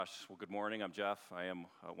Well, good morning. I'm Jeff. I am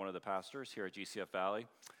one of the pastors here at GCF Valley.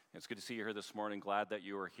 It's good to see you here this morning. Glad that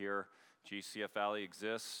you are here. GCF Valley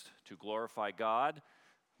exists to glorify God,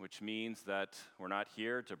 which means that we're not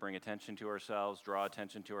here to bring attention to ourselves, draw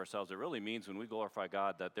attention to ourselves. It really means when we glorify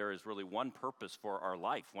God that there is really one purpose for our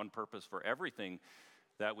life, one purpose for everything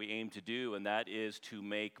that we aim to do, and that is to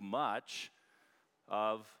make much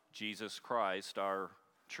of Jesus Christ, our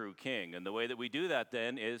true King. And the way that we do that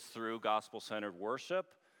then is through gospel-centered worship,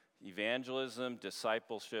 evangelism,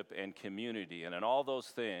 discipleship, and community. And in all those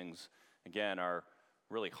things, again, our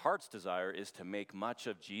really heart's desire is to make much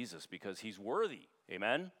of Jesus because he's worthy.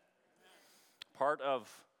 Amen? Part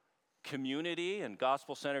of community and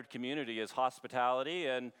gospel-centered community is hospitality,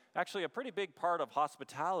 and actually a pretty big part of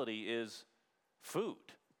hospitality is food.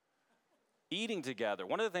 Eating together.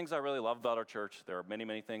 One of the things I really love about our church, there are many,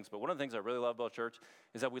 many things, but one of the things I really love about church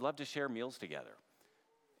is that we love to share meals together.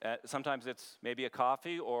 Sometimes it's maybe a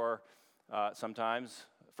coffee, or sometimes,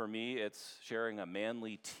 for me, it's sharing a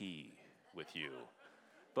manly tea with you.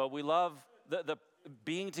 But we love the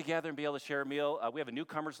being together and be able to share a meal. We have a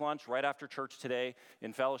newcomers lunch right after church today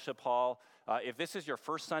in Fellowship Hall. If this is your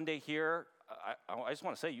first Sunday here, I just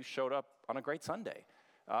want to say you showed up on a great Sunday.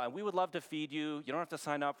 And we would love to feed you. You don't have to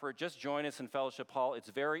sign up for it. Just join us in Fellowship Hall. It's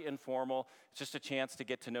very informal. It's just a chance to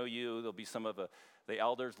get to know you. There'll be some of the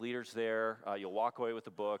elders, leaders there. You'll walk away with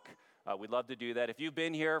a book. We'd love to do that. If you've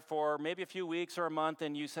been here for maybe a few weeks or a month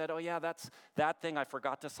and you said, oh yeah, that's that thing I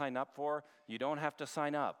forgot to sign up for, you don't have to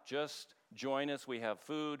sign up. Just join us. We have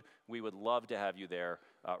food. We would love to have you there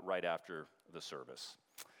right after the service.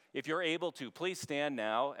 If you're able to, please stand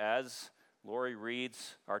now as Lori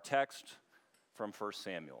reads our text from 1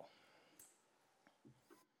 Samuel.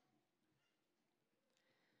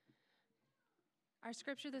 Our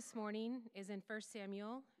scripture this morning is in 1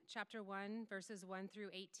 Samuel chapter 1, verses 1 through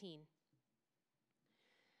 18.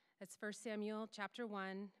 That's 1 Samuel chapter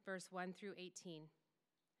 1, verse 1 through 18.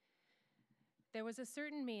 There was a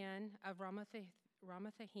certain man of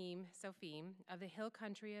Ramathaim Sophim of the hill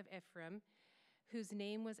country of Ephraim, whose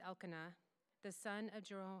name was Elkanah, the son of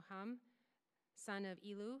Jeroham, son of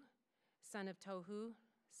Elu, son of Tohu,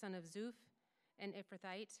 son of Zuph, an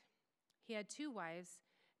Ephrathite. He had two wives.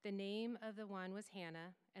 The name of the one was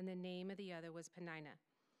Hannah, and the name of the other was Peninnah.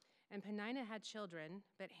 And Peninnah had children,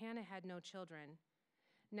 but Hannah had no children.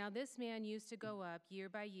 Now this man used to go up year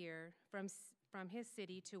by year from his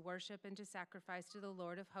city to worship and to sacrifice to the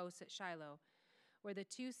Lord of hosts at Shiloh, where the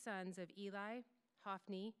two sons of Eli,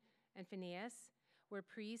 Hophni, and Phinehas, were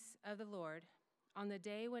priests of the Lord. On the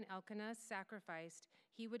day when Elkanah sacrificed,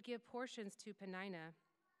 he would give portions to Peninnah,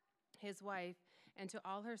 his wife, and to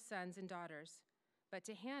all her sons and daughters. But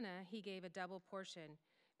to Hannah he gave a double portion,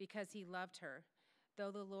 because he loved her,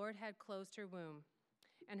 though the Lord had closed her womb.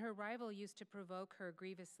 And her rival used to provoke her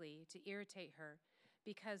grievously, to irritate her,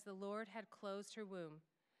 because the Lord had closed her womb.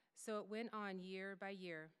 So it went on year by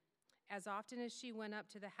year. As often as she went up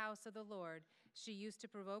to the house of the Lord, she used to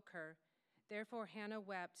provoke her. Therefore Hannah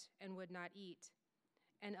wept and would not eat.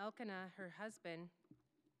 And Elkanah, her husband,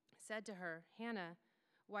 said to her, Hannah,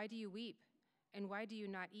 why do you weep? And why do you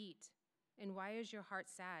not eat? And why is your heart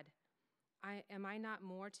sad? Am I not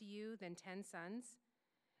more to you than 10 sons?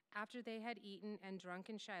 After they had eaten and drunk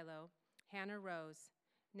in Shiloh, Hannah rose.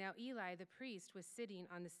 Now Eli the priest was sitting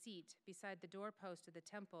on the seat beside the doorpost of the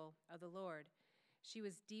temple of the Lord. She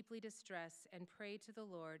was deeply distressed and prayed to the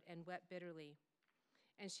Lord and wept bitterly.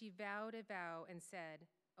 And she vowed a vow and said,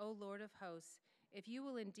 O Lord of hosts, if you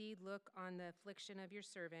will indeed look on the affliction of your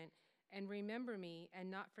servant and remember me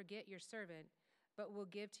and not forget your servant, but will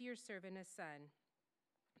give to your servant a son,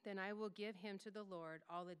 then I will give him to the Lord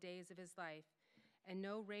all the days of his life, and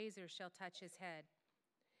no razor shall touch his head.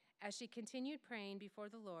 As she continued praying before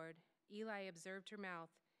the Lord, Eli observed her mouth.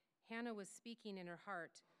 Hannah was speaking in her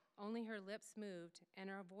heart, only her lips moved, and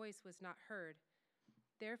her voice was not heard.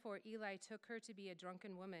 Therefore Eli took her to be a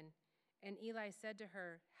drunken woman. And Eli said to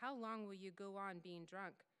her, How long will you go on being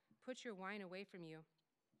drunk? Put your wine away from you.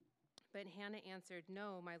 But Hannah answered,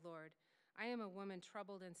 No, my Lord, I am a woman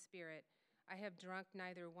troubled in spirit. I have drunk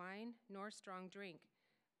neither wine nor strong drink,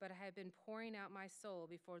 but I have been pouring out my soul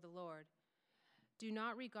before the Lord. Do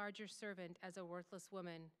not regard your servant as a worthless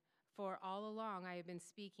woman, for all along I have been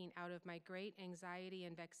speaking out of my great anxiety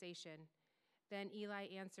and vexation. Then Eli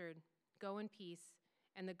answered, Go in peace,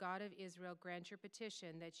 and the God of Israel grant your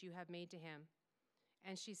petition that you have made to him.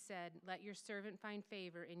 And she said, Let your servant find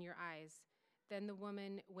favor in your eyes. Then the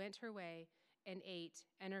woman went her way and ate,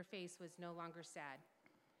 and her face was no longer sad.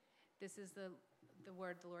 This is the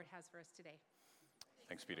word the Lord has for us today.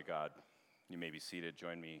 Thanks be to God. You may be seated.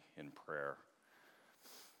 Join me in prayer.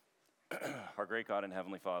 Our great God and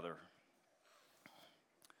Heavenly Father,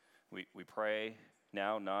 we pray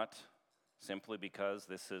now not simply because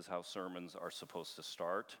this is how sermons are supposed to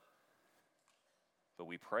start, but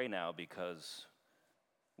we pray now because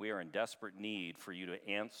we are in desperate need for you to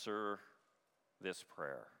answer this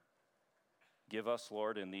prayer. Give us,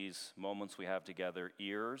 Lord, in these moments we have together,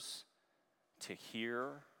 ears to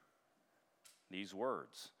hear these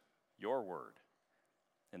words, your word,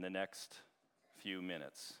 in the next few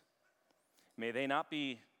minutes. May they not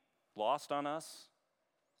be lost on us.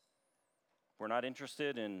 We're not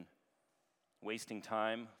interested in wasting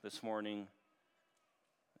time this morning.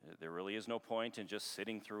 There really is no point in just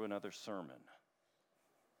sitting through another sermon.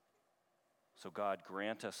 So God,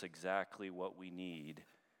 grant us exactly what we need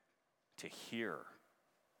to hear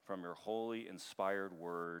from your holy, inspired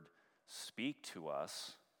word. Speak to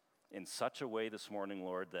us in such a way this morning,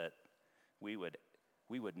 Lord, that we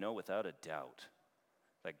would know without a doubt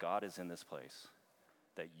that God is in this place,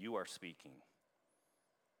 that you are speaking.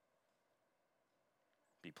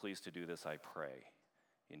 Be pleased to do this, I pray.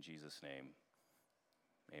 In Jesus' name,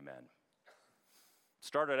 amen.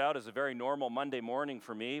 Started out as a very normal Monday morning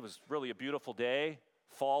for me. It was really a beautiful day,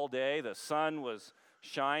 fall day. The sun was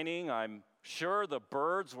shining. I'm sure the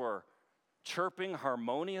birds were chirping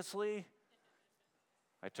harmoniously.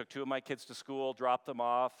 I took 2 of my kids to school, dropped them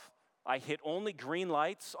off. I hit only green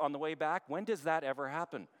lights on the way back. When does that ever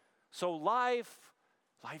happen? So life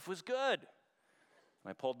was good.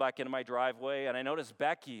 I pulled back into my driveway, and I noticed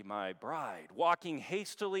Becky, my bride, walking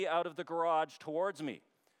hastily out of the garage towards me.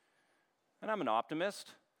 And I'm an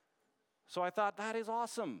optimist, so I thought, that is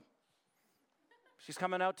awesome. She's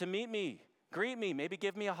coming out to meet me, greet me, maybe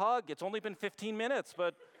give me a hug. It's only been 15 minutes,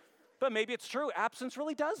 but maybe it's true. Absence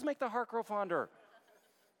really does make the heart grow fonder.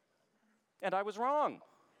 And I was wrong.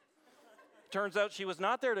 Turns out she was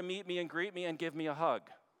not there to meet me and greet me and give me a hug.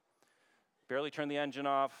 Barely turned the engine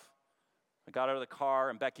off. I got out of the car,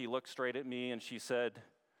 and Becky looked straight at me, and she said,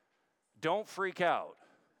 "Don't freak out,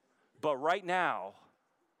 but right now,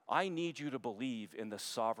 I need you to believe in the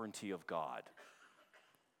sovereignty of God."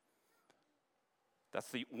 That's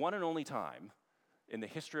the one and only time in the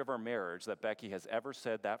history of our marriage that Becky has ever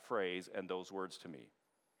said that phrase and those words to me.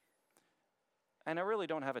 And I really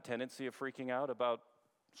don't have a tendency of freaking out about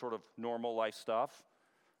sort of normal life stuff.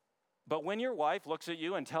 But when your wife looks at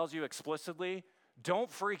you and tells you explicitly, "Don't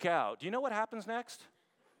freak out," do you know what happens next?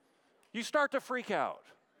 You start to freak out,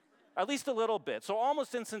 at least a little bit. So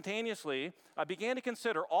almost instantaneously, I began to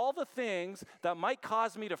consider all the things that might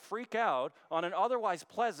cause me to freak out on an otherwise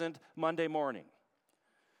pleasant Monday morning.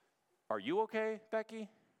 Are you okay, Becky?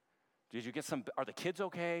 Are the kids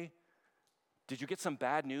okay? Did you get some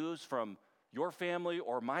bad news from your family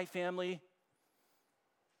or my family?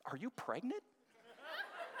 Are you pregnant?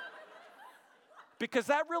 Because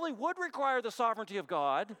that really would require the sovereignty of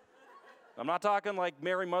God. I'm not talking like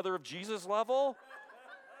Mary, Mother of Jesus level.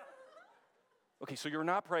 Okay, so you're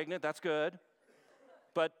not pregnant, that's good.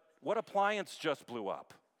 But what appliance just blew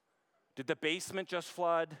up? Did the basement just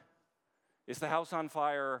flood? Is the house on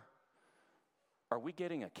fire? Are we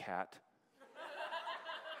getting a cat?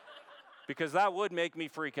 Because that would make me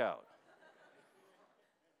freak out.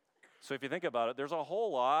 So if you think about it, there's a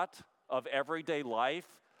whole lot of everyday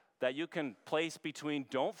life that you can place between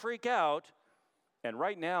 "don't freak out" and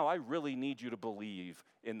 "right now I really need you to believe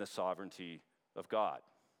in the sovereignty of God."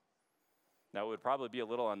 Now, it would probably be a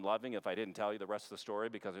little unloving if I didn't tell you the rest of the story,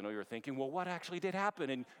 because I know you're thinking, well, what actually did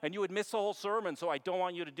happen? And you would miss the whole sermon, so I don't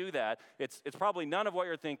want you to do that. It's probably none of what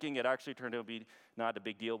you're thinking. It actually turned out to be not a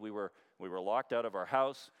big deal. We were locked out of our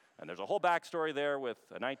house, and there's a whole backstory there with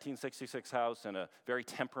a 1966 house and a very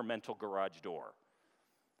temperamental garage door.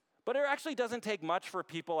 But it actually doesn't take much for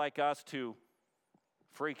people like us to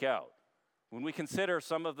freak out when we consider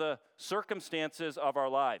some of the circumstances of our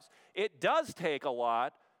lives. It does take a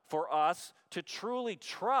lot for us to truly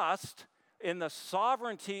trust in the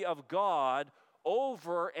sovereignty of God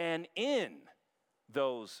over and in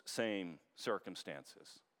those same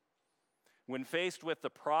circumstances. When faced with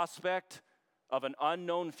the prospect of an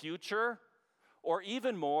unknown future, or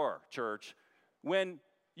even more, church, when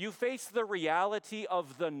you face the reality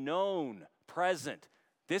of the known present,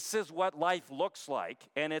 this is what life looks like,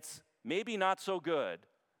 and it's maybe not so good,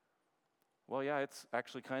 well, yeah, it's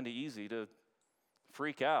actually kind of easy to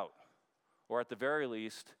freak out, or at the very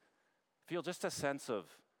least, feel just a sense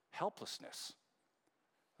of helplessness.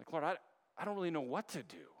 Like, Lord, I don't really know what to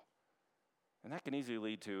do. And that can easily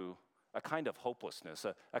lead to a kind of hopelessness,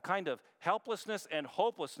 a kind of helplessness and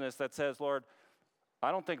hopelessness that says, Lord,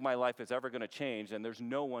 I don't think my life is ever going to change, and there's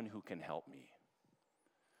no one who can help me.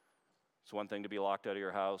 It's one thing to be locked out of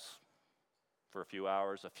your house. for a few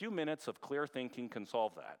hours. A few minutes of clear thinking can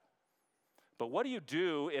solve that. But what do you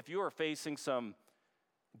do if you are facing some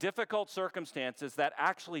difficult circumstances that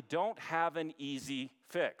actually don't have an easy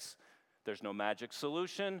fix? There's no magic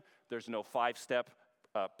solution. There's no 5-step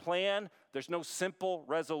plan. There's no simple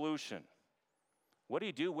resolution. What do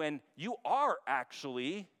you do when you are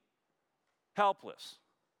actually helpless?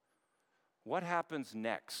 What happens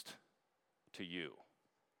next to you?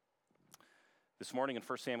 This morning in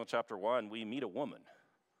 1 Samuel chapter 1, we meet a woman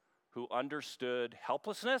who understood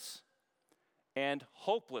helplessness and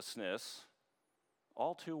hopelessness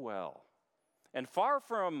all too well. And far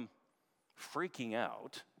from freaking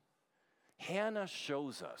out, Hannah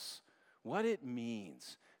shows us what it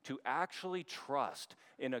means to actually trust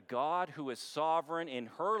in a God who is sovereign in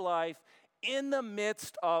her life in the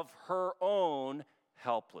midst of her own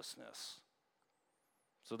helplessness.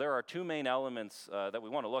 So there are two main elements that we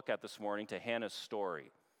want to look at this morning to Hannah's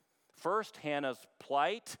story. First, Hannah's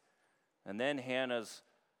plight, and then Hannah's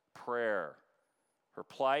prayer. Her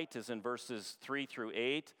plight is in verses 3 through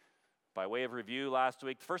 8. By way of review last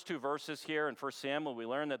week, the first two verses here in 1 Samuel, we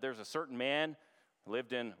learn that there's a certain man who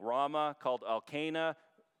lived in Ramah called Elkanah.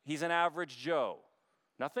 He's an average Joe.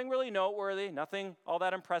 Nothing really noteworthy, nothing all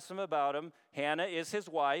that impressive about him. Hannah is his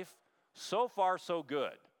wife. So far, so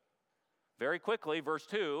good. Very quickly, verse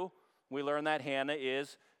 2, we learn that Hannah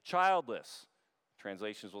is childless.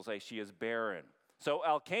 Translations will say she is barren. So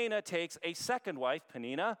Elkanah takes a second wife,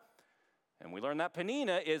 Peninnah, and we learn that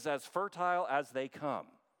Peninnah is as fertile as they come.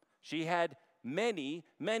 She had many,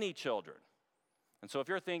 many children. And so if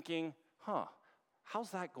you're thinking,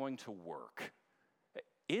 how's that going to work?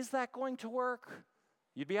 Is that going to work?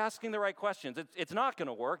 You'd be asking the right questions. It's not going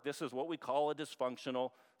to work. This is what we call a dysfunctional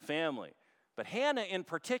family. But Hannah in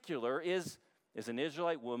particular is an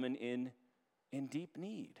Israelite woman in deep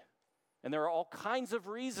need. And there are all kinds of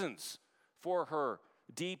reasons for her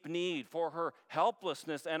deep need, for her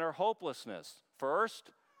helplessness and her hopelessness.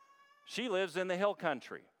 First, she lives in the hill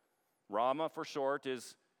country. Ramah, for short,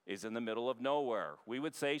 is in the middle of nowhere. We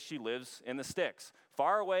would say she lives in the sticks,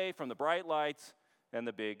 far away from the bright lights and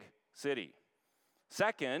the big city.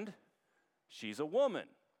 Second, she's a woman.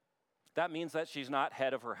 That means that she's not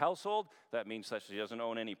head of her household. That means that she doesn't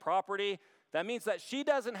own any property. That means that she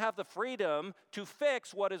doesn't have the freedom to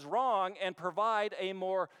fix what is wrong and provide a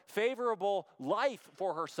more favorable life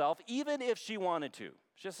for herself, even if she wanted to.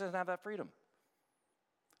 She just doesn't have that freedom.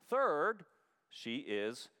 Third, she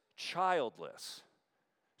is childless.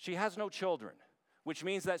 She has no children, which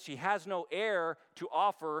means that she has no heir to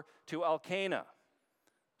offer to Elkanah.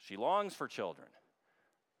 She longs for children.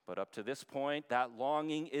 But up to this point, that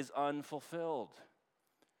longing is unfulfilled.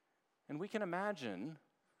 And we can imagine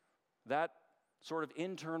that sort of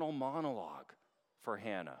internal monologue for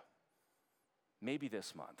Hannah. Maybe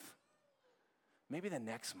this month. Maybe the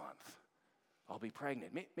next month, I'll be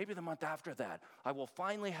pregnant. Maybe the month after that, I will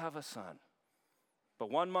finally have a son. But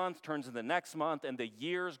 1 month turns into the next month, and the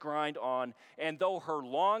years grind on. And though her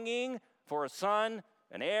longing for a son,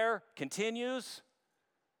 an heir, continues,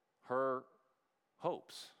 her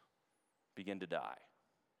hopes begin to die.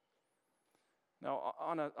 Now,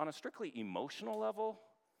 on a strictly emotional level,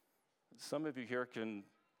 some of you here can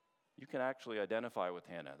actually identify with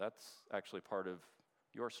Hannah. That's actually part of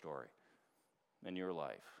your story and your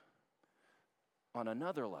life. On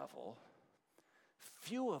another level,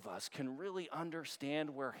 few of us can really understand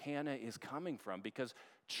where Hannah is coming from, because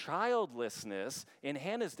childlessness in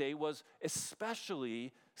Hannah's day was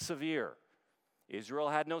especially severe. Israel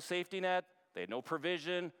had no safety net. They had no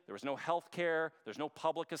provision. There was no health care. There's no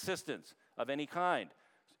public assistance of any kind.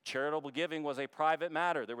 Charitable giving was a private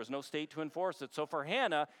matter. There was no state to enforce it. So for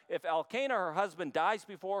Hannah, if Elkanah, her husband, dies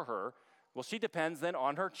before her, well, she depends then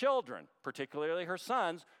on her children, particularly her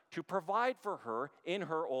sons, to provide for her in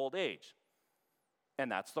her old age.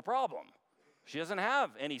 And that's the problem. She doesn't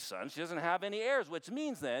have any sons. She doesn't have any heirs, which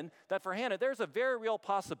means then that for Hannah, there's a very real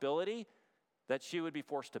possibility that she would be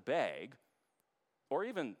forced to beg, or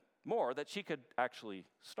even more, that she could actually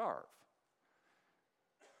starve.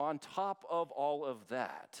 On top of all of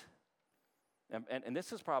that, and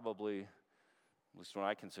this is probably, at least when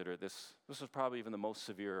I consider it, this is probably even the most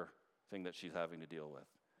severe thing that she's having to deal with.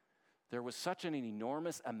 There was such an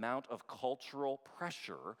enormous amount of cultural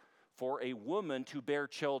pressure for a woman to bear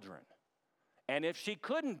children. And if she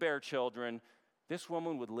couldn't bear children, this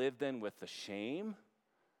woman would live then with the shame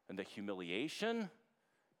and the humiliation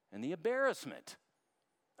and the embarrassment.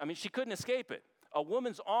 I mean, she couldn't escape it. A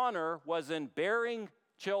woman's honor was in bearing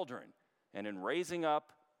children and in raising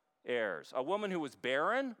up heirs. A woman who was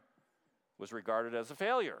barren was regarded as a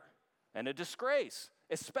failure and a disgrace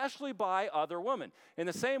especially by other women. In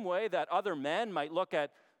the same way that other men might look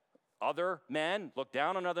at other men, look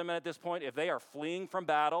down on other men at this point, if they are fleeing from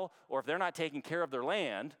battle or if they're not taking care of their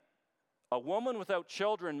land, a woman without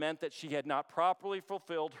children meant that she had not properly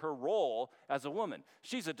fulfilled her role as a woman.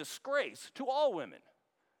 She's a disgrace to all women.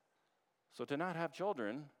 So to not have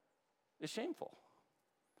children is shameful.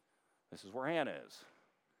 This is where Hannah is.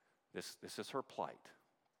 This is her plight.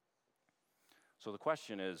 So the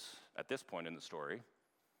question is, at this point in the story,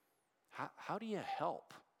 how do you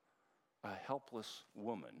help a helpless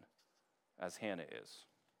woman as Hannah is?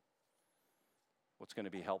 What's going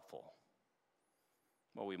to be helpful?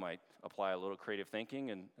 Well, we might apply a little creative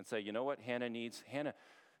thinking and say, you know what Hannah needs?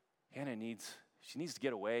 She needs to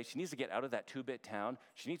get away. She needs to get out of that two-bit town.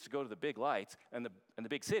 She needs to go to the big lights and the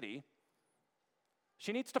big city.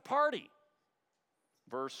 She needs to party.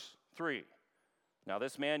 Verse 3. Now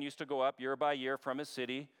this man used to go up year by year from his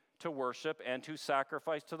city to worship and to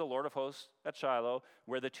sacrifice to the Lord of hosts at Shiloh,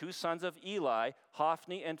 where the two sons of Eli,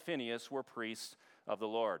 Hophni and Phinehas, were priests of the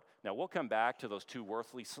Lord. Now we'll come back to those two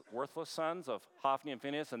worthless sons of Hophni and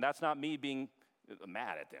Phinehas, and that's not me being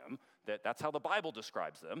mad at them. That's how the Bible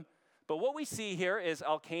describes them. But what we see here is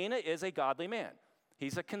Elkanah is a godly man.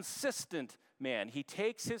 He's a consistent man. He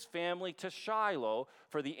takes his family to Shiloh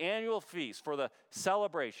for the annual feast, for the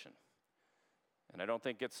celebration. And I don't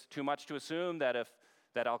think it's too much to assume that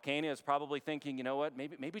Elkanah is probably thinking, you know what,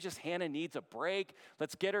 maybe just Hannah needs a break.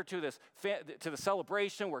 Let's get her to the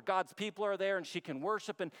celebration where God's people are there and she can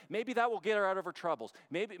worship, and maybe that will get her out of her troubles.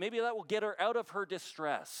 Maybe that will get her out of her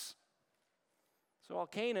distress. So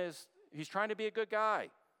Elkanah he's trying to be a good guy.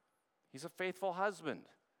 He's a faithful husband.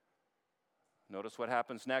 Notice what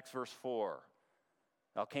happens next, verse 4.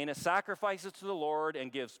 Elkanah sacrifices to the Lord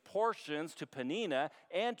and gives portions to Peninnah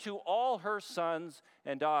and to all her sons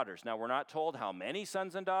and daughters. Now, we're not told how many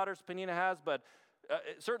sons and daughters Peninnah has, but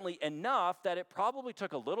certainly enough that it probably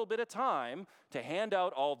took a little bit of time to hand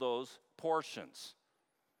out all those portions.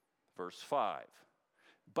 Verse 5.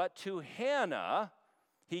 But to Hannah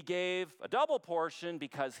he gave a double portion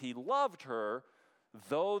because he loved her,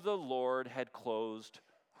 though the Lord had closed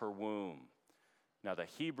her womb. Now, the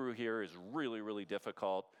Hebrew here is really, really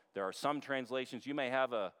difficult. There are some translations. You may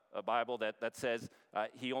have a Bible that says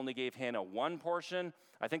he only gave Hannah one portion.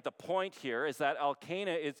 I think the point here is that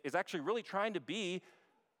Elkanah is actually really trying to be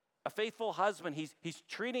a faithful husband. He's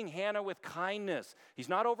treating Hannah with kindness. He's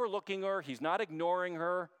not overlooking her. He's not ignoring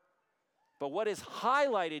her. But what is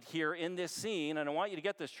highlighted here in this scene, and I want you to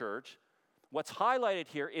get this, church, what's highlighted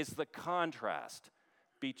here is the contrast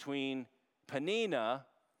between Peninnah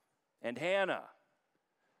and Hannah.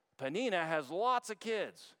 Peninnah has lots of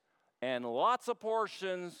kids and lots of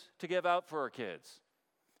portions to give out for her kids.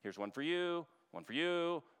 Here's one for you, one for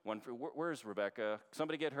you, one for, where's Rebecca?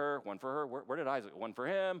 Somebody get her, one for her. Where did Isaac? One for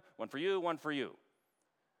him, one for you, one for you.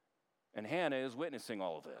 And Hannah is witnessing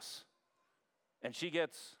all of this. And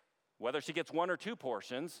whether she gets one or two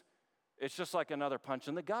portions, it's just like another punch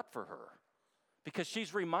in the gut for her. Because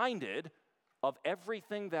she's reminded of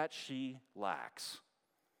everything that she lacks.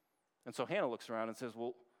 And so Hannah looks around and says,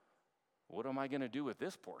 well, what am I going to do with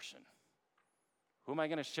this portion? Who am I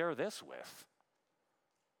going to share this with?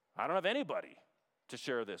 I don't have anybody to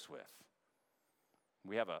share this with.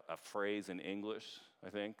 We have a phrase in English, I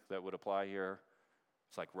think, that would apply here.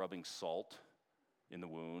 It's like rubbing salt in the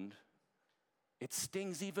wound. It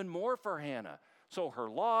stings even more for Hannah. So her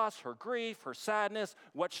loss, her grief, her sadness,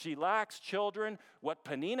 what she lacks, children, what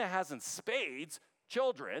Peninnah has in spades,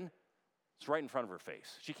 children, it's right in front of her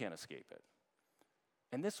face. She can't escape it.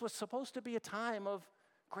 And this was supposed to be a time of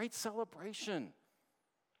great celebration,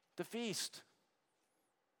 the feast.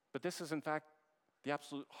 But this is, in fact, the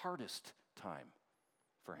absolute hardest time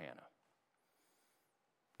for Hannah.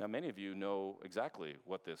 Now, many of you know exactly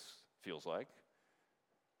what this feels like.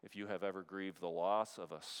 If you have ever grieved the loss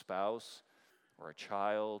of a spouse or a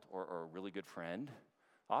child or a really good friend,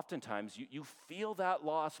 oftentimes you feel that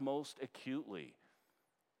loss most acutely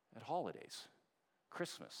at holidays,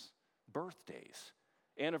 Christmas, birthdays,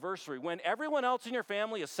 anniversary. When everyone else in your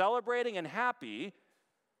family is celebrating and happy,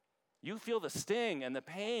 you feel the sting and the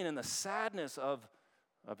pain and the sadness of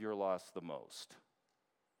your loss the most.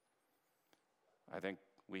 I think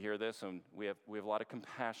we hear this and we have a lot of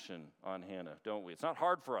compassion on Hannah, don't we? It's not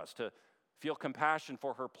hard for us to feel compassion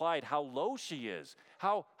for her plight, how low she is,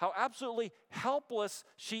 how absolutely helpless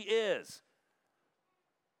she is.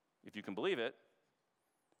 If you can believe it,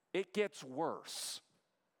 it gets worse.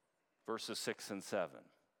 Verses 6 and 7.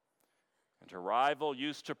 And her rival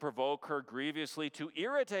used to provoke her grievously to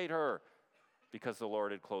irritate her. because the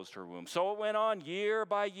Lord had closed her womb. So it went on year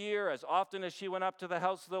by year. As often as she went up to the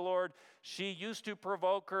house of the Lord, she used to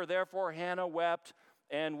provoke her. Therefore, Hannah wept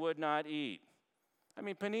and would not eat. I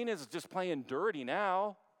mean, Peninnah's just playing dirty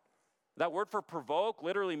now. That word for provoke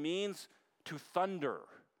literally means to thunder,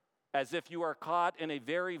 as if you are caught in a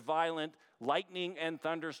very violent lightning and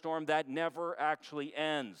thunderstorm that never actually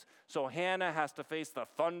ends. So Hannah has to face the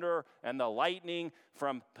thunder and the lightning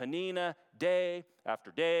from Peninnah day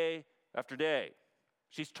after day after day.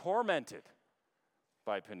 She's tormented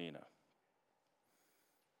by Peninnah.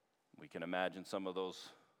 We can imagine some of those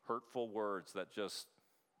hurtful words that just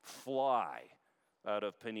fly out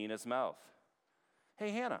of Peninnah's mouth.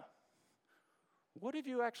 Hey, Hannah, what have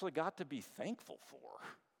you actually got to be thankful for?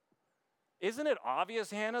 Isn't it obvious,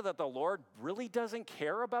 Hannah, that the Lord really doesn't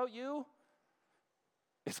care about you?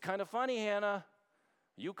 It's kind of funny, Hannah.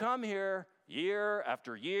 You come here year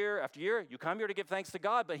after year after year. You come here to give thanks to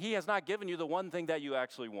God, but He has not given you the one thing that you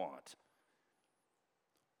actually want.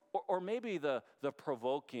 Or maybe the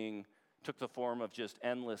provoking took the form of just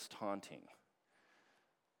endless taunting.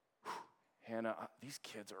 Hannah, these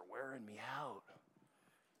kids are wearing me out.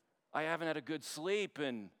 I haven't had a good sleep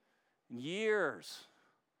in years.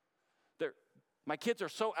 My kids are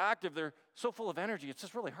so active, they're so full of energy, it's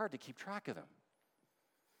just really hard to keep track of them.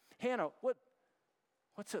 Hannah,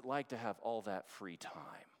 what's it like to have all that free time?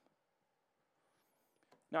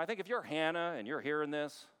 Now, I think if you're Hannah and you're hearing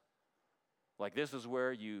this, like this is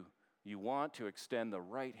where you want to extend the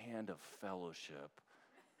right hand of fellowship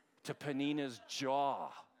to Peninnah's jaw.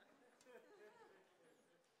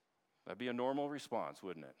 That'd be a normal response,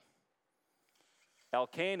 wouldn't it?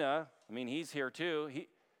 Elkanah, he's here too.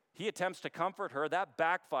 He attempts to comfort her. That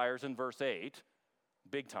backfires in verse 8,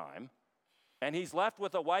 big time. And he's left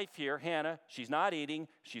with a wife here, Hannah. She's not eating.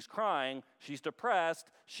 She's crying. She's depressed.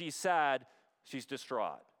 She's sad. She's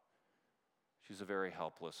distraught. She's a very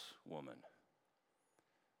helpless woman.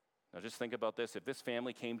 Now just think about this. If this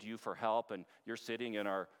family came to you for help and you're sitting in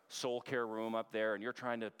our soul care room up there and you're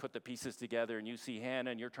trying to put the pieces together and you see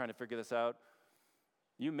Hannah and you're trying to figure this out,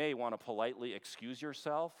 you may want to politely excuse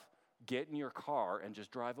yourself, get in your car, and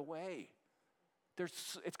just drive away.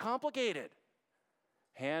 It's complicated.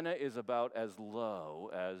 Hannah is about as low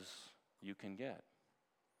as you can get.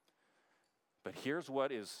 But here's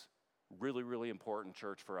what is really, really important,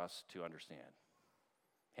 church, for us to understand.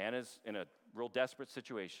 Hannah's in a real desperate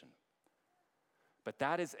situation. But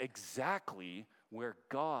that is exactly where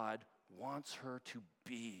God wants her to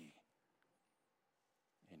be.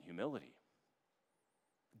 In humility.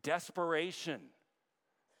 Desperation.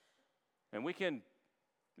 And it'd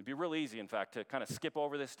be real easy, in fact, to kind of skip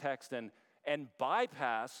over this text and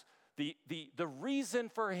bypass the reason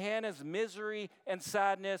for Hannah's misery and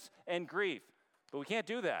sadness and grief. But we can't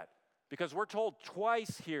do that because we're told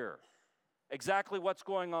twice here exactly what's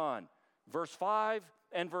going on. Verse 5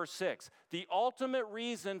 and verse 6. The ultimate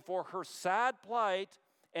reason for her sad plight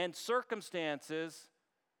and circumstances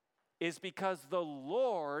is because the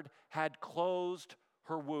Lord had closed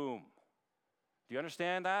her womb. Do you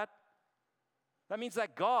understand that? That means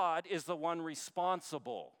that God is the one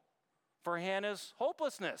responsible for Hannah's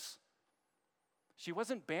hopelessness. She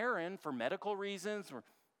wasn't barren for medical reasons.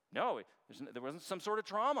 There wasn't some sort of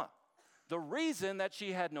trauma. The reason that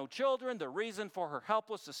she had no children, the reason for her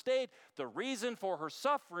helpless estate, the reason for her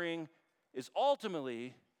suffering is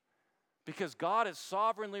ultimately because God is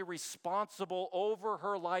sovereignly responsible over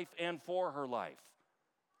her life and for her life.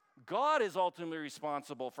 God is ultimately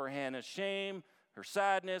responsible for Hannah's shame, her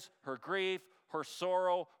sadness, her grief, her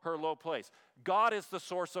sorrow, her low place. God is the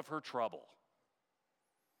source of her trouble.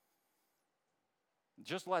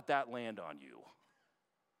 Just let that land on you.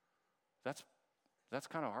 That's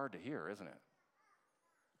kind of hard to hear, isn't it?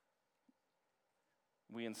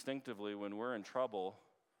 We instinctively, when we're in trouble,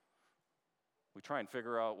 we try and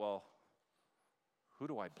figure out, well, who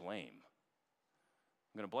do I blame?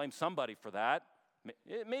 I'm going to blame somebody for that.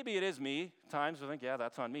 Maybe it is me. At times I think, yeah,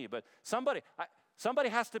 that's on me. But somebody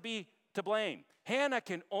has to be to blame. Hannah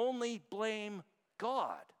can only blame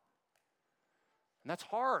God. And that's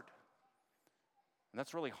hard. And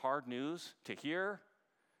that's really hard news to hear.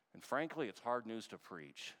 And frankly, it's hard news to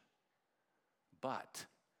preach. But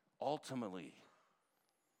ultimately,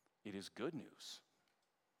 it is good news.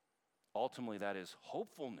 Ultimately, that is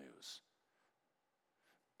hopeful news.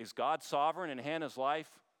 Is God sovereign in Hannah's life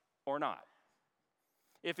or not?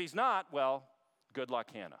 If He's not, well, good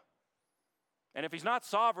luck, Hannah. And if He's not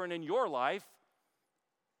sovereign in your life,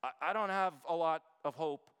 I don't have a lot of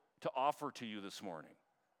hope to offer to you this morning.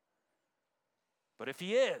 But if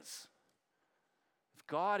He is, if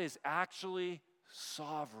God is actually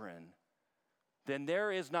sovereign, then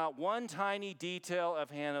there is not one tiny detail of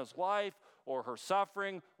Hannah's life or her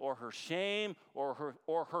suffering or her shame or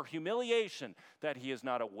her humiliation that he is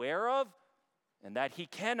not aware of and that he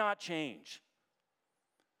cannot change.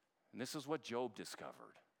 And this is what Job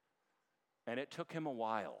discovered. And it took him a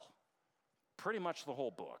while, pretty much the whole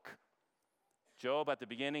book. Job at the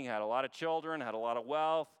beginning had a lot of children, had a lot of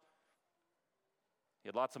wealth. He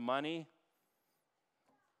had lots of money.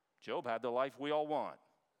 Job had the life we all want.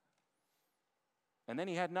 And then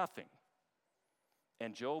he had nothing.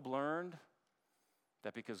 And Job learned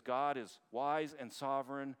that because God is wise and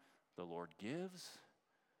sovereign, the Lord gives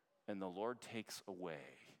and the Lord takes away.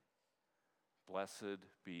 Blessed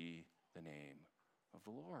be the name of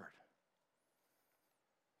the Lord.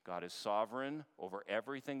 God is sovereign over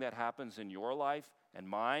everything that happens in your life and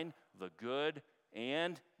mine, the good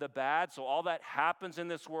and the bad. So all that happens in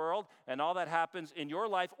this world and all that happens in your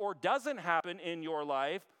life or doesn't happen in your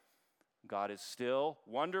life, God is still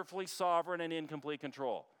wonderfully sovereign and in complete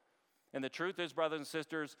control. And the truth is, brothers and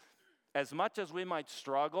sisters, as much as we might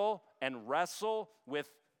struggle and wrestle with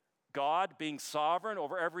God being sovereign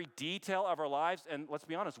over every detail of our lives, and let's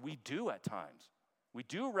be honest, we do at times. We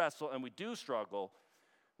do wrestle and we do struggle.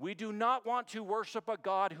 We do not want to worship a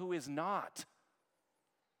God who is not.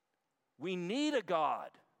 We need a God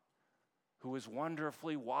who is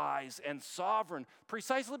wonderfully wise and sovereign,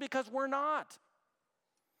 precisely because we're not.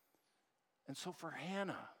 And so for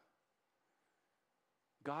Hannah,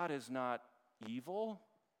 God is not evil.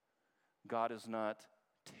 God is not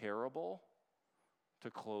terrible to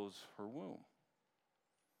close her womb.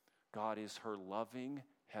 God is her loving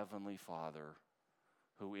heavenly Father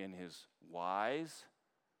who in his wise,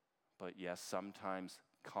 but yes, sometimes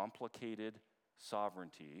complicated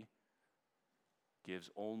sovereignty gives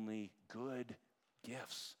only good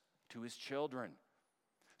gifts to his children.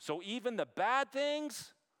 So even the bad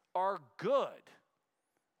things are good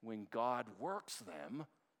when God works them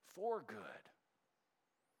for good.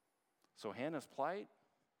 So Hannah's plight,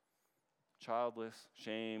 childless,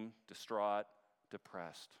 shamed, distraught,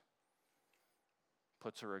 depressed,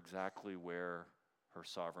 puts her exactly where her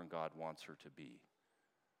sovereign God wants her to be.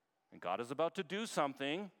 And God is about to do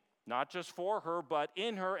something, not just for her, but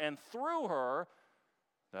in her and through her,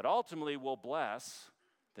 that ultimately will bless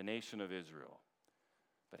the nation of Israel.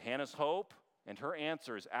 But Hannah's hope and her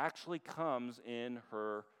answers actually comes in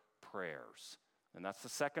her prayers. And that's the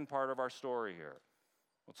second part of our story here.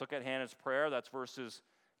 Let's look at Hannah's prayer. That's verses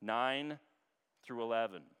 9 through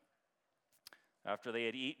 11. After they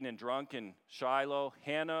had eaten and drunk in Shiloh,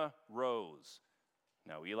 Hannah rose.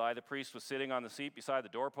 Now Eli the priest was sitting on the seat beside the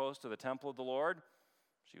doorpost of the temple of the Lord.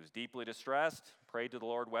 She was deeply distressed, prayed to the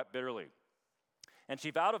Lord, wept bitterly. And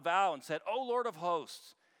she vowed a vow and said, O Lord of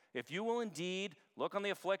hosts, if you will indeed look on the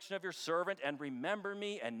affliction of your servant and remember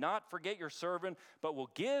me and not forget your servant, but will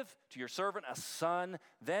give to your servant a son,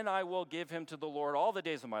 then I will give him to the Lord all the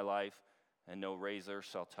days of my life, and no razor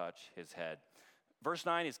shall touch his head. Verse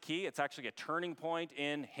 9 is key. It's actually a turning point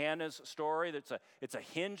in Hannah's story. It's a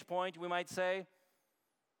hinge point, we might say.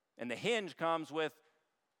 And the hinge comes with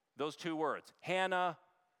those two words, Hannah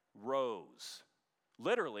rose.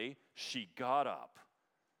 Literally, she got up.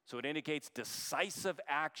 So it indicates decisive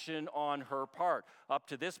action on her part. Up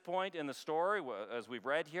to this point in the story, as we've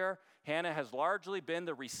read here, Hannah has largely been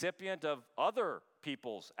the recipient of other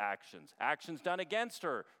people's actions done against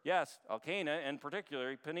her. Yes, Elkanah and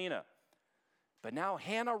particularly Peninnah. But now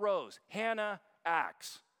Hannah rose. Hannah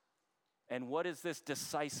acts. And what is this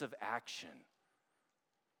decisive action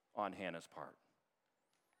on Hannah's part?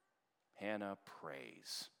 Hannah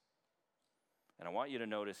prays. And I want you to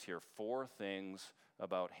notice here 4 things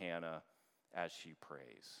about Hannah as she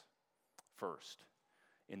prays. First,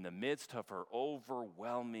 in the midst of her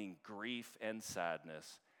overwhelming grief and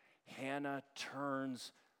sadness, Hannah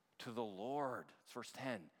turns to the Lord. It's verse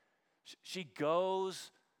 10. She goes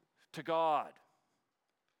to God.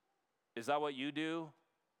 Is that what you do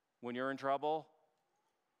when you're in trouble?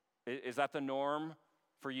 Is that the norm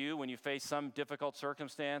for you when you face some difficult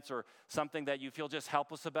circumstance or something that you feel just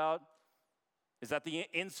helpless about? Is that the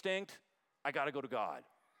instinct? I got to go to God.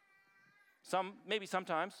 Maybe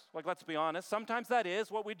sometimes, like let's be honest, sometimes that is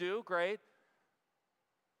what we do, great.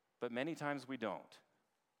 But many times we don't.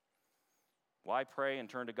 Why pray and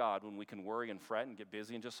turn to God when we can worry and fret and get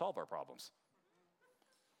busy and just solve our problems?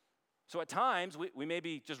 So at times, we may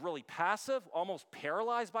be just really passive, almost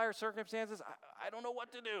paralyzed by our circumstances. I don't know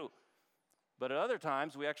what to do. But at other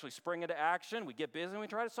times, we actually spring into action, we get busy, and we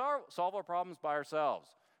try to solve our problems by ourselves.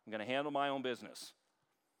 I'm going to handle my own business.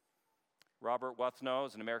 Robert Wuthnow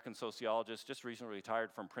is an American sociologist, just recently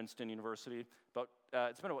retired from Princeton University.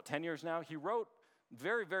 It's been about 10 years now. He wrote a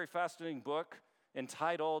very, very fascinating book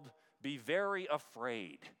entitled, Be Very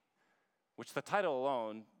Afraid, which the title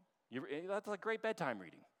alone, that's like great bedtime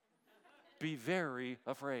reading. Be very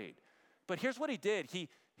afraid. But here's what he did.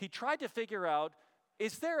 He tried to figure out,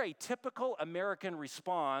 is there a typical American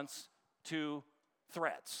response to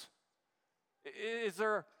threats? Is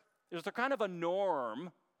there kind of a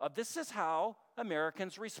norm of this is how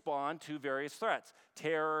Americans respond to various threats?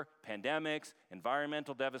 Terror, pandemics,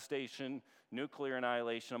 environmental devastation, nuclear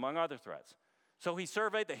annihilation, among other threats. So he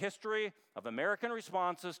surveyed the history of American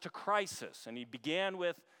responses to crisis, and he began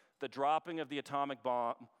with the dropping of the atomic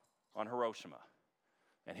bomb on Hiroshima.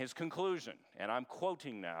 And his conclusion, and I'm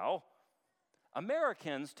quoting now,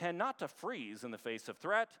 Americans tend not to freeze in the face of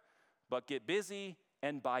threat, but get busy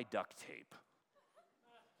and buy duct tape.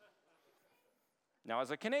 Now,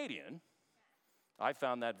 as a Canadian, I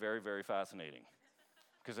found that very, very fascinating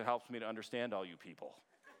because it helps me to understand all you people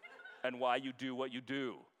and why you do what you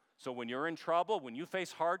do. So when you're in trouble, when you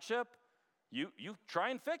face hardship, you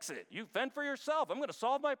try and fix it. You fend for yourself. I'm going to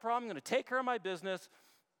solve my problem. I'm going to take care of my business.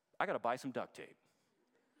 I got to buy some duct tape.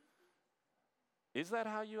 Is that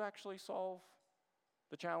how you actually solve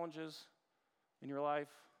the challenges in your life?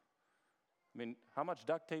 I mean, how much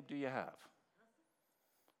duct tape do you have?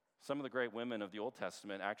 Some of the great women of the Old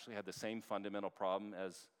Testament actually had the same fundamental problem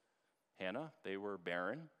as Hannah. They were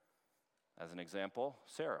barren. As an example,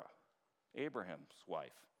 Sarah, Abraham's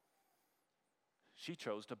wife. She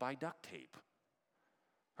chose to buy duct tape.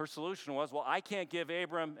 Her solution was, well, I can't give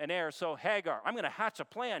Abram an heir, so Hagar, I'm going to hatch a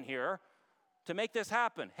plan here to make this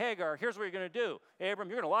happen. Hagar, here's what you're going to do. Abram,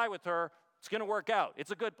 you're going to lie with her. It's going to work out.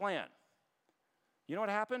 It's a good plan. You know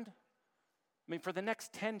what happened? I mean, for the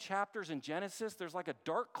next 10 chapters in Genesis, there's like a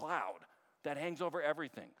dark cloud that hangs over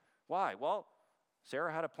everything. Why? Well,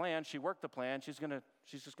 Sarah had a plan. She worked the plan. She's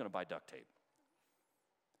just going to buy duct tape.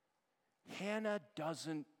 Hannah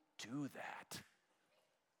doesn't do that.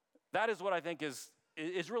 That is what I think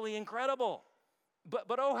is really incredible.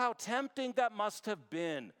 But oh, how tempting that must have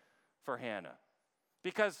been for Hannah.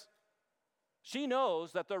 Because she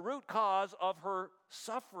knows that the root cause of her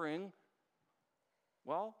suffering,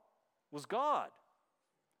 well, was God.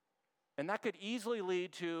 And that could easily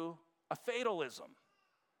lead to a fatalism.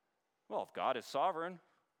 Well, if God is sovereign,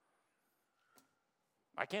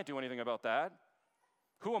 I can't do anything about that.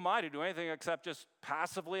 Who am I to do anything except just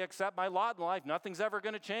passively accept my lot in life? Nothing's ever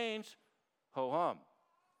going to change. Ho-hum.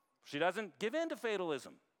 She doesn't give in to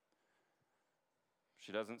fatalism.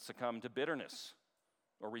 She doesn't succumb to bitterness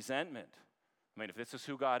or resentment. I mean, if this is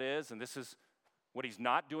who God is and this is what he's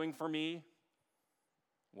not doing for me,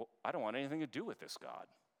 well, I don't want anything to do with this God.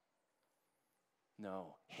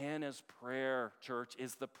 No, Hannah's prayer, church,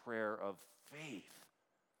 is the prayer of faith.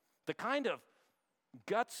 The kind of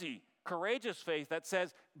gutsy, courageous faith that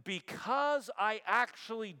says, because I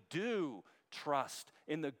actually do trust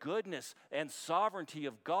in the goodness and sovereignty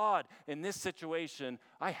of God in this situation,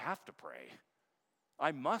 I have to pray.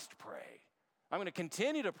 I must pray. I'm going to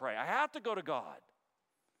continue to pray. I have to go to God.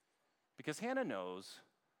 Because Hannah knows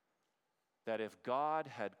that if God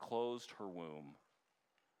had closed her womb,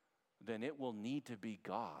 then it will need to be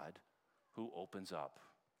God who opens up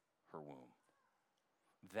her womb.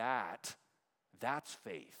 That's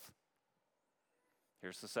faith.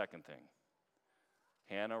 Here's the second thing.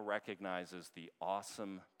 Hannah recognizes the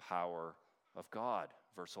awesome power of God.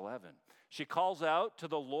 Verse 11. She calls out to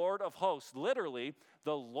the Lord of hosts, literally,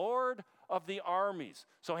 the Lord of the armies.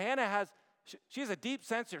 So Hannah she has a deep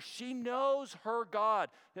sense here. She knows her God.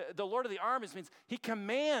 The Lord of the armies means he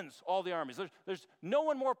commands all the armies. There's no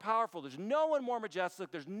one more powerful. There's no one more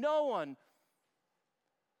majestic. There's no one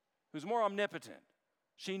who's more omnipotent.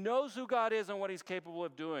 She knows who God is and what he's capable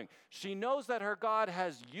of doing. She knows that her God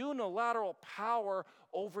has unilateral power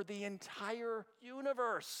over the entire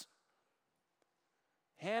universe.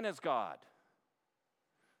 Hannah's God,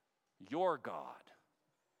 your God.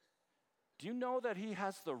 Do you know that he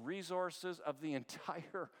has the resources of the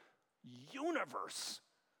entire universe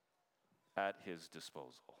at his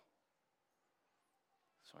disposal?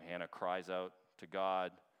 So Hannah cries out to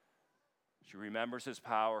God. She remembers his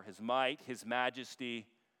power, his might, his majesty,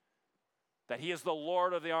 that he is the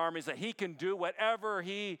Lord of the armies, that he can do whatever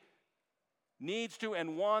he needs to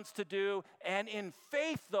and wants to do. And in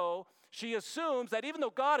faith, though, she assumes that even though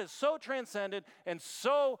God is so transcendent and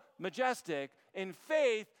so majestic, in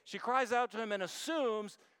faith, she cries out to him and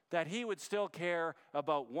assumes that he would still care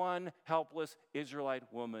about one helpless Israelite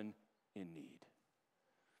woman in need.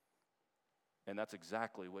 And that's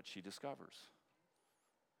exactly what she discovers.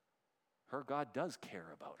 Her God does care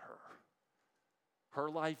about her. Her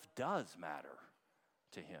life does matter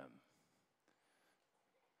to him.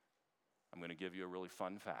 I'm going to give you a really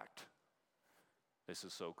fun fact. This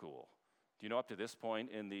is so cool. Do you know up to this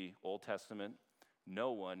point in the Old Testament,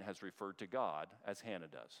 no one has referred to God as Hannah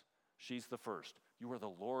does. She's the first. You are the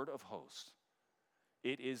Lord of hosts.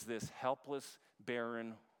 It is this helpless,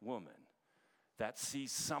 barren woman that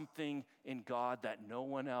sees something in God that no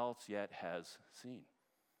one else yet has seen.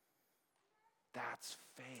 That's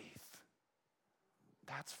faith.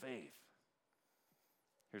 That's faith.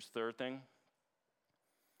 Here's the third thing.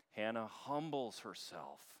 Hannah humbles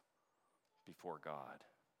herself before God.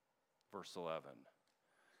 Verse 11.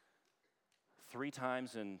 3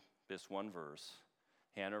 times in this one verse,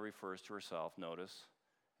 Hannah refers to herself, notice,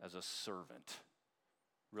 as a servant,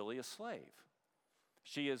 really a slave.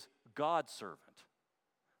 She is God's servant,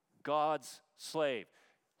 God's slave.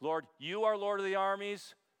 Lord, you are Lord of the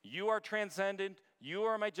armies. You are transcendent. You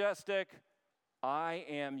are majestic. I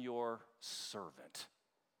am your servant.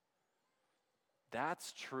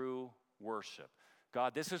 That's true worship.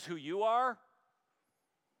 God, this is who you are.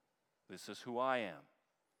 This is who I am.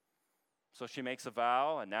 So she makes a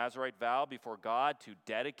vow, a Nazirite vow before God to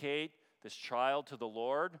dedicate this child to the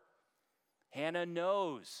Lord. Hannah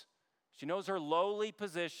knows. She knows her lowly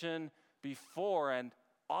position before an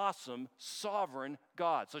awesome, sovereign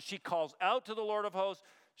God. So she calls out to the Lord of hosts.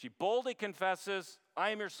 She boldly confesses,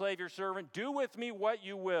 I am your slave, your servant. Do with me what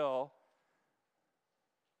you will.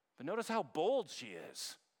 But notice how bold she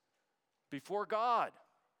is before God.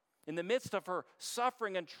 In the midst of her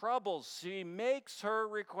suffering and troubles, she makes her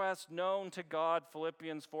request known to God,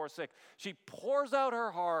 Philippians 4:6. She pours out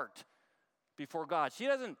her heart before God. She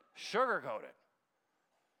doesn't sugarcoat it.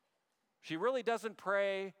 She really doesn't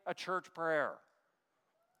pray a church prayer.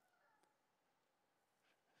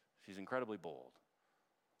 She's incredibly bold.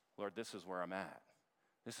 Lord, this is where I'm at.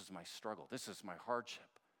 This is my struggle. This is my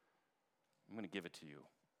hardship. I'm going to give it to you.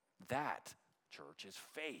 That, church, is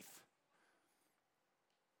faith.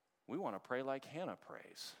 We want to pray like Hannah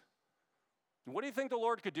prays. What do you think the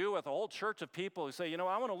Lord could do with a whole church of people who say, you know,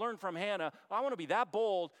 I want to learn from Hannah. I want to be that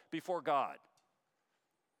bold before God?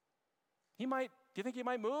 Do you think he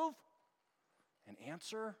might move and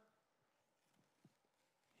answer?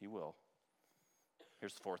 He will.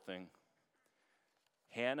 Here's the fourth thing.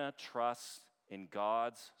 Hannah trusts in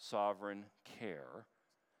God's sovereign care,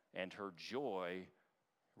 and her joy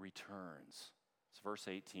returns. It's verse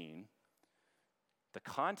 18. The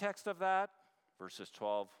context of that, verses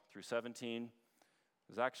 12 through 17,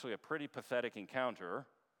 is actually a pretty pathetic encounter.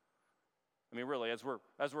 I mean, really, as we're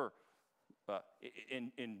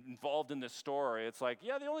involved in this story, it's like,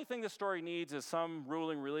 yeah, the only thing this story needs is some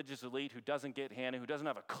ruling religious elite who doesn't get Hannah, who doesn't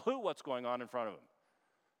have a clue what's going on in front of him.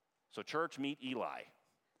 So church, meet Eli.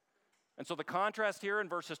 And so the contrast here in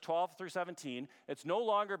verses 12 through 17, it's no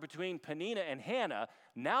longer between Peninnah and Hannah.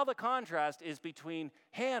 Now the contrast is between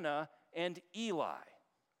Hannah and Eli.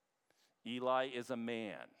 Eli is a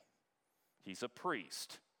man. He's a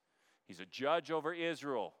priest. He's a judge over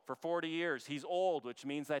Israel for 40 years. He's old, which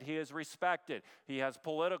means that he is respected. He has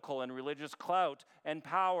political and religious clout and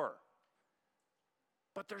power.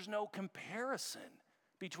 But there's no comparison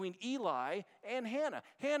between Eli and Hannah.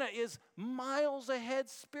 Hannah is miles ahead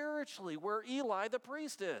spiritually where Eli the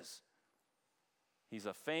priest is. He's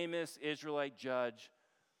a famous Israelite judge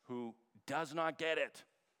who does not get it.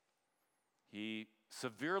 He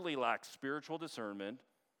severely lacks spiritual discernment.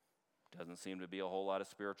 Doesn't seem to be a whole lot of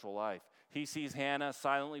spiritual life. He sees Hannah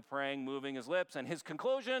silently praying, moving his lips, and his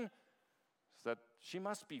conclusion is that she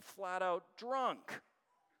must be flat out drunk.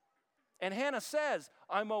 And Hannah says,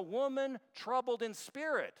 I'm a woman troubled in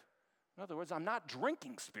spirit. In other words, I'm not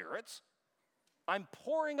drinking spirits. I'm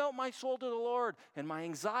pouring out my soul to the Lord and my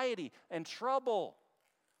anxiety and trouble.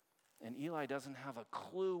 And Eli doesn't have a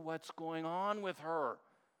clue what's going on with her.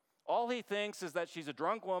 All he thinks is that she's a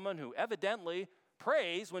drunk woman who evidently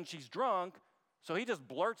prays when she's drunk, so he just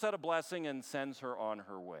blurts out a blessing and sends her on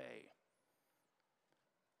her way.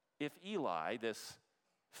 If Eli, this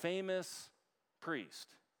famous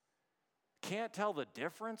priest, can't tell the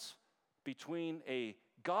difference between a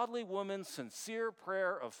godly woman's sincere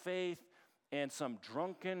prayer of faith and some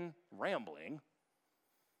drunken rambling,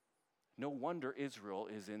 no wonder Israel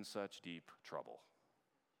is in such deep trouble.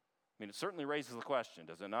 I mean, it certainly raises the question,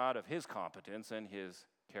 does it not, of his competence and his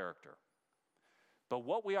character. But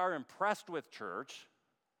what we are impressed with, church,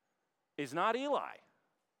 is not Eli.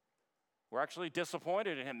 We're actually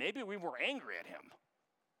disappointed in him. Maybe we were angry at him.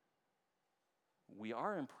 We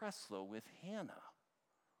are impressed, though, with Hannah,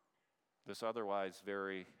 this otherwise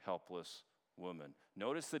very helpless woman.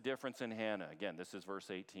 Notice the difference in Hannah. Again, this is verse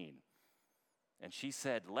 18. And she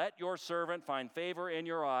said, let your servant find favor in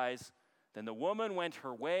your eyes. Then the woman went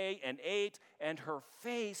her way and ate, and her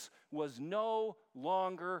face was no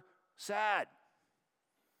longer sad.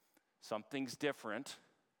 Something's different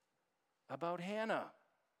about Hannah.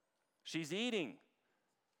 She's eating,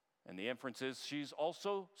 and the inference is she's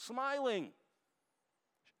also smiling.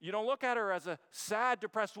 You don't look at her as a sad,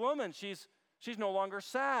 depressed woman. She's no longer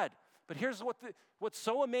sad. But here's what's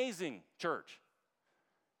so amazing, church.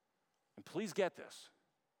 And please get this.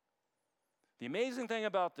 The amazing thing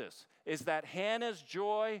about this is that Hannah's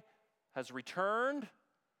joy has returned,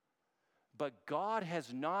 but God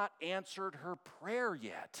has not answered her prayer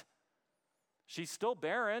yet. She's still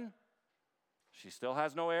barren. She still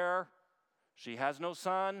has no heir. She has no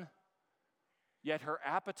son. Yet her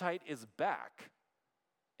appetite is back.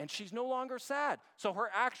 And she's no longer sad. So her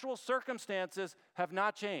actual circumstances have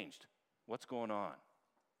not changed. What's going on?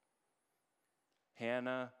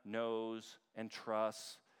 Hannah knows and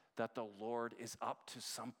trusts that the Lord is up to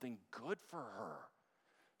something good for her.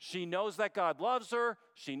 She knows that God loves her.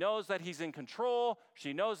 She knows that he's in control.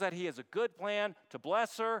 She knows that he has a good plan to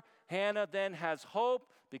bless her. Hannah then has hope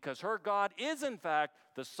because her God is, in fact,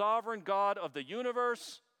 the sovereign God of the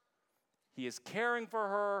universe. He is caring for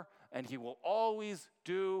her, and he will always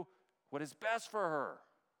do what is best for her.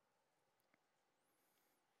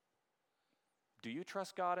 Do you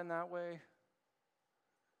trust God in that way?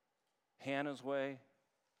 Hannah's way?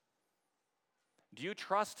 Do you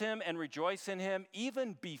trust him and rejoice in him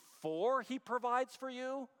even before he provides for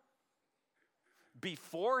you?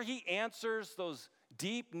 Before he answers those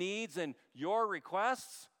deep needs and your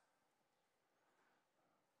requests?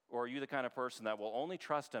 Or are you the kind of person that will only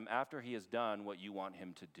trust him after he has done what you want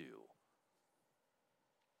him to do?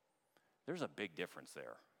 There's a big difference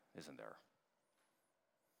there, isn't there?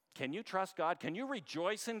 Can you trust God? Can you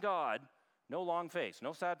rejoice in God? No long face,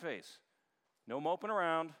 no sad face, no moping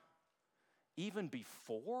around. Even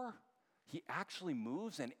before he actually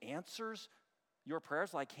moves and answers your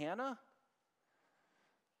prayers like Hannah?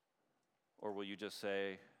 Or will you just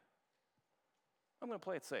say, I'm going to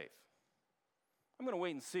play it safe. I'm going to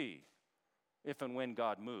wait and see if and when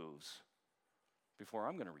God moves before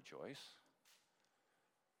I'm going to rejoice,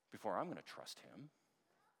 before I'm going to trust him.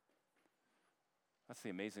 That's the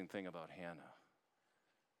amazing thing about Hannah.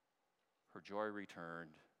 Her joy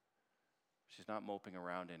returned. She's not moping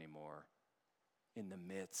around anymore in the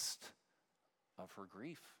midst of her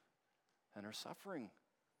grief and her suffering,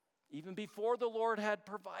 even before the Lord had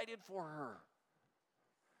provided for her.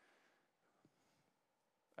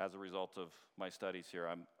 As a result of my studies here,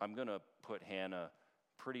 I'm going to put Hannah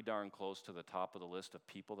pretty darn close to the top of the list of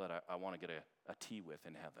people that I want to get a tea with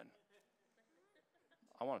in heaven.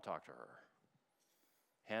 I want to talk to her.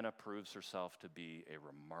 Hannah proves herself to be a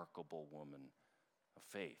remarkable woman of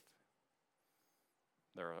faith.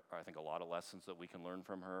 There are, I think, a lot of lessons that we can learn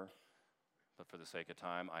from her, but for the sake of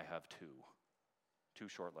time, I have two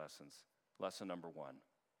short lessons. Lesson number one,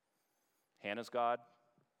 Hannah's God,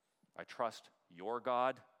 I trust your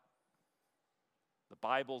God. The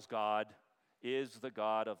Bible's God is the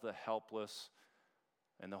God of the helpless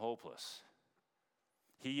and the hopeless.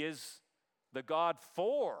 He is the God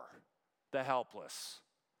for the helpless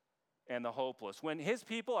and the hopeless. When his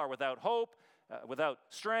people are without hope, without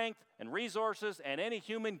strength and resources and any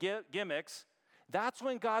human gimmicks, that's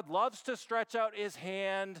when God loves to stretch out his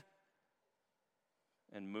hand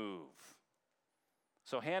and move.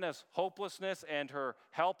 So Hannah's hopelessness and her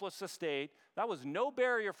helpless estate, that was no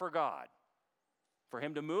barrier for God, for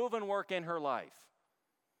him to move and work in her life.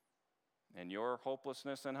 And your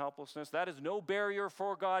hopelessness and helplessness, that is no barrier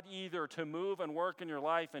for God either to move and work in your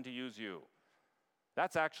life and to use you.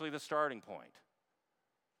 That's actually the starting point.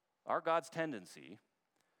 Our God's tendency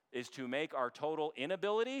is to make our total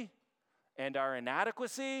inability and our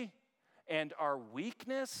inadequacy and our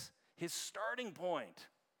weakness his starting point.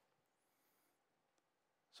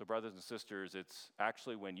 So, brothers and sisters, it's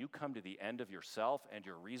actually when you come to the end of yourself and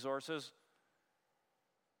your resources,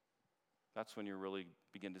 that's when you really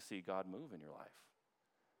begin to see God move in your life.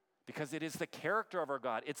 Because it is the character of our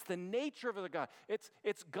God. It's the nature of the God.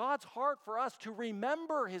 It's God's heart for us to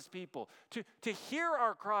remember his people, to hear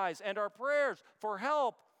our cries and our prayers for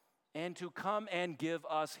help, and to come and give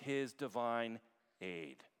us his divine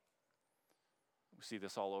aid. We see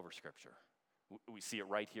this all over Scripture. We see it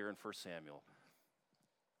right here in 1 Samuel.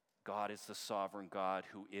 God is the sovereign God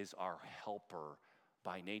who is our helper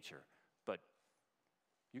by nature. But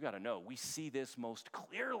you got to know, we see this most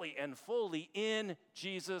clearly and fully in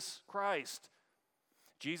Jesus Christ.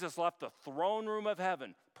 Jesus left the throne room of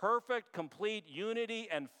heaven, perfect, complete unity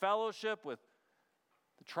and fellowship with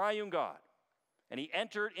the triune God. And he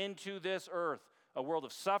entered into this earth, a world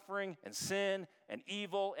of suffering and sin and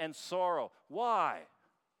evil and sorrow. Why?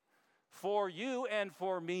 For you and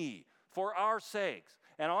for me, for our sakes.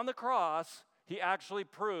 And on the cross, he actually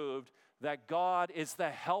proved that God is the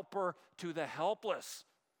helper to the helpless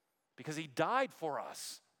because he died for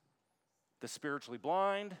us, the spiritually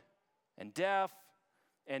blind and deaf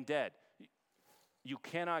and dead. You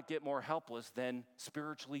cannot get more helpless than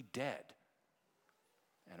spiritually dead.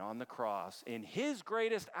 And on the cross, in his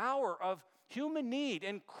greatest hour of human need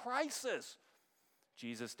and crisis,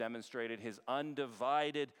 Jesus demonstrated his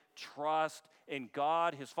undivided trust in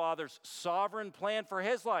God, his Father's sovereign plan for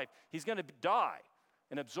his life. He's going to die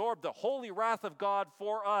and absorb the holy wrath of God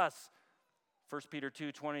for us. 1 Peter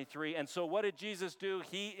 2:23. And so what did Jesus do?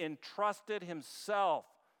 He entrusted himself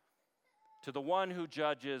to the one who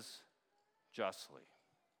judges justly.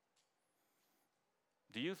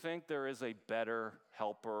 Do you think there is a better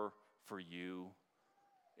helper for you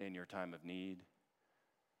in your time of need?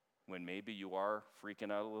 When maybe you are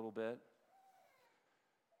freaking out a little bit?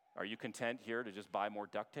 Are you content here to just buy more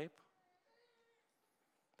duct tape?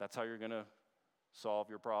 That's how you're going to solve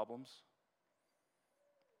your problems?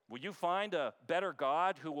 Will you find a better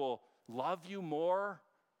God who will love you more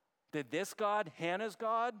than this God, Hannah's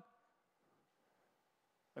God?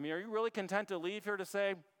 I mean, are you really content to leave here to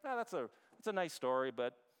say, that's a nice story,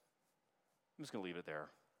 but I'm just going to leave it there?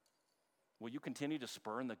 Will you continue to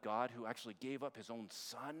spurn the God who actually gave up his own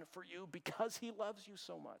son for you because he loves you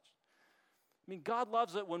so much? I mean, God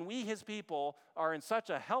loves it when we, his people, are in such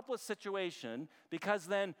a helpless situation because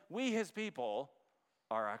then we, his people,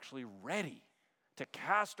 are actually ready to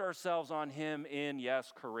cast ourselves on him in,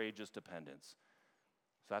 yes, courageous dependence.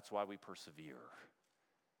 So that's why we persevere.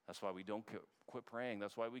 That's why we don't quit praying.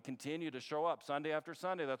 That's why we continue to show up Sunday after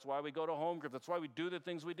Sunday. That's why we go to home group. That's why we do the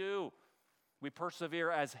things we do. We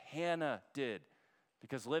persevere as Hannah did,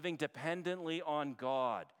 because living dependently on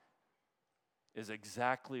God is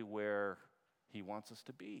exactly where he wants us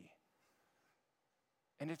to be.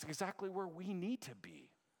 And it's exactly where we need to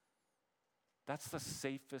be. That's the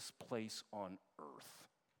safest place on earth.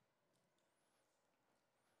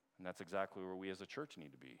 And that's exactly where we as a church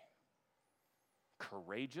need to be.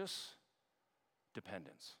 Courageous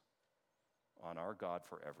dependence on our God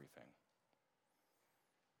for everything.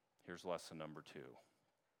 Here's lesson number 2.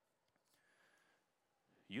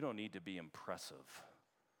 You don't need to be impressive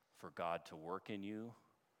for God to work in you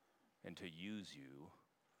and to use you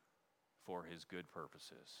for his good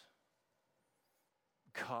purposes.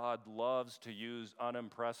 God loves to use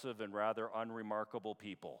unimpressive and rather unremarkable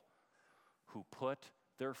people who put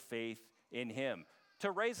their faith in him.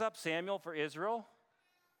 To raise up Samuel for Israel,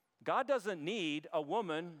 God doesn't need a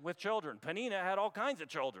woman with children. Peninnah had all kinds of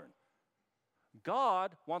children.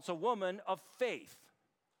 God wants a woman of faith.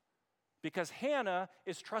 Because Hannah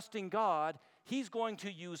is trusting God, he's going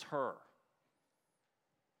to use her.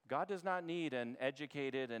 God does not need an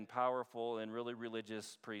educated and powerful and really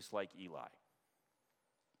religious priest like Eli.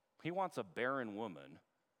 He wants a barren woman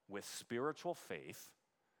with spiritual faith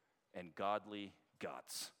and godly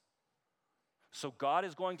guts. So God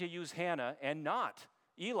is going to use Hannah and not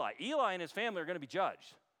Eli. Eli and his family are going to be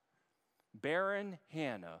judged. Barren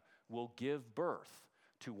Hannah will give birth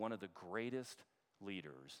to one of the greatest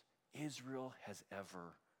leaders Israel has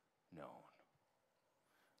ever known.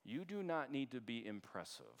 You do not need to be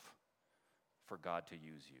impressive for God to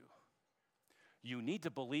use you. You need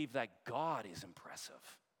to believe that God is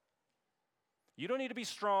impressive. You don't need to be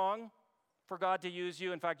strong for God to use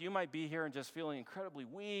you. In fact, you might be here and just feeling incredibly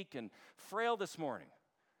weak and frail this morning.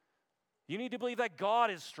 You need to believe that God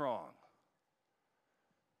is strong.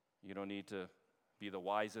 You don't need to be the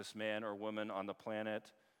wisest man or woman on the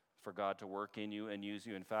planet for God to work in you and use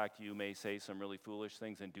you. In fact, you may say some really foolish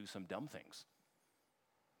things and do some dumb things.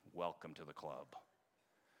 Welcome to the club.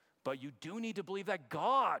 But you do need to believe that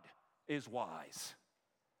God is wise.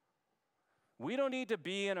 We don't need to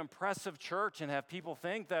be an impressive church and have people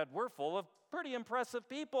think that we're full of pretty impressive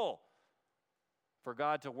people for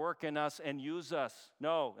God to work in us and use us.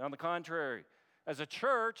 No, on the contrary. As a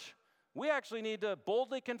church, we actually need to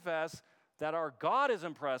boldly confess that our God is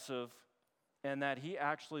impressive and that he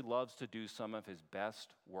actually loves to do some of his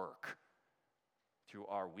best work through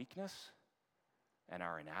our weakness and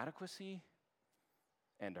our inadequacy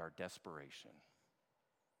and our desperation.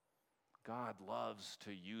 God loves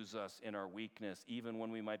to use us in our weakness, even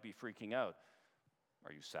when we might be freaking out.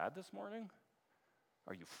 Are you sad this morning?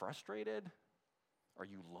 Are you frustrated? Are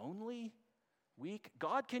you lonely? Weak?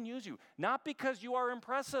 God can use you, not because you are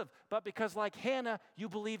impressive, but because, like Hannah, you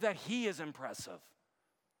believe that he is impressive.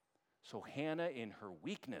 So Hannah, in her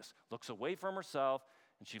weakness, looks away from herself,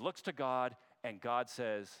 and she looks to God, and God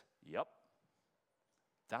says, yep,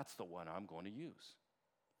 that's the one I'm going to use.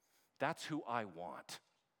 That's who I want.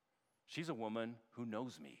 She's a woman who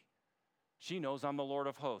knows me. She knows I'm the Lord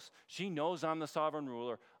of hosts. She knows I'm the sovereign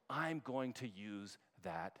ruler. I'm going to use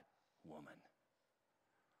that woman.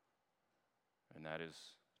 And that is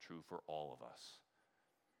true for all of us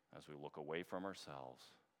as we look away from ourselves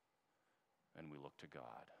and we look to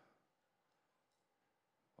God.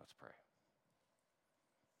 Let's pray.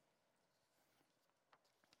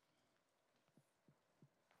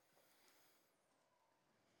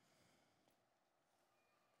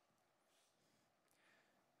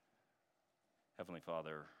 Heavenly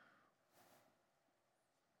Father,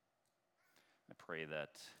 I pray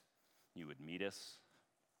that you would meet us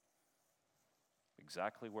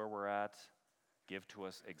exactly where we're at, give to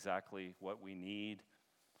us exactly what we need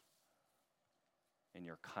in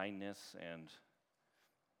your kindness and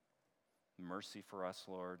mercy for us,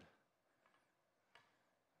 Lord.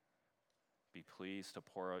 Be pleased to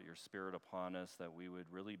pour out your Spirit upon us, that we would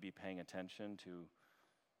really be paying attention to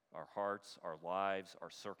our hearts, our lives, our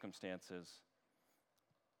circumstances,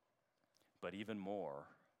 but even more,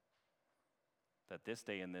 that this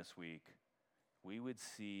day and this week, we would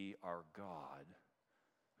see our God,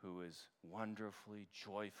 who is wonderfully,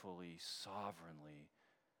 joyfully, sovereignly,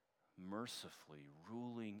 mercifully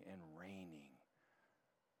ruling and reigning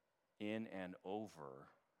in and over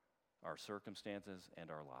our circumstances and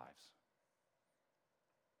our lives.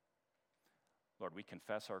 Lord, we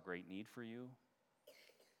confess our great need for you.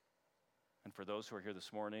 And for those who are here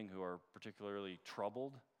this morning who are particularly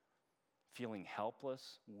troubled, feeling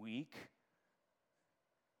helpless, weak,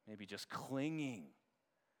 maybe just clinging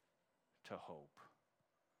to hope,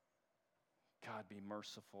 God, be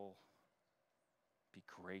merciful, be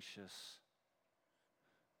gracious.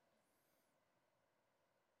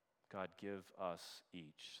 God, give us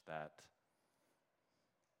each that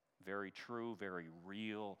very true, very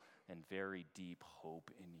real, and very deep hope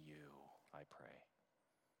in you, I pray.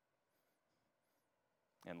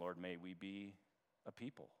 And Lord, may we be a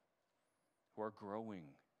people who are growing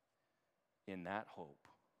in that hope,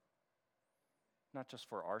 not just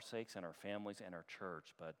for our sakes and our families and our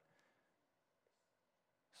church, but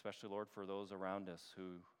especially, Lord, for those around us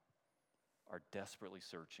who are desperately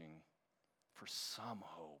searching for some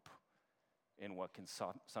hope in what can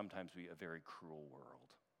sometimes be a very cruel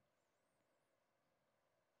world.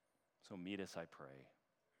 So meet us, I pray.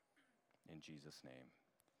 In Jesus' name,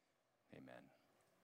 amen.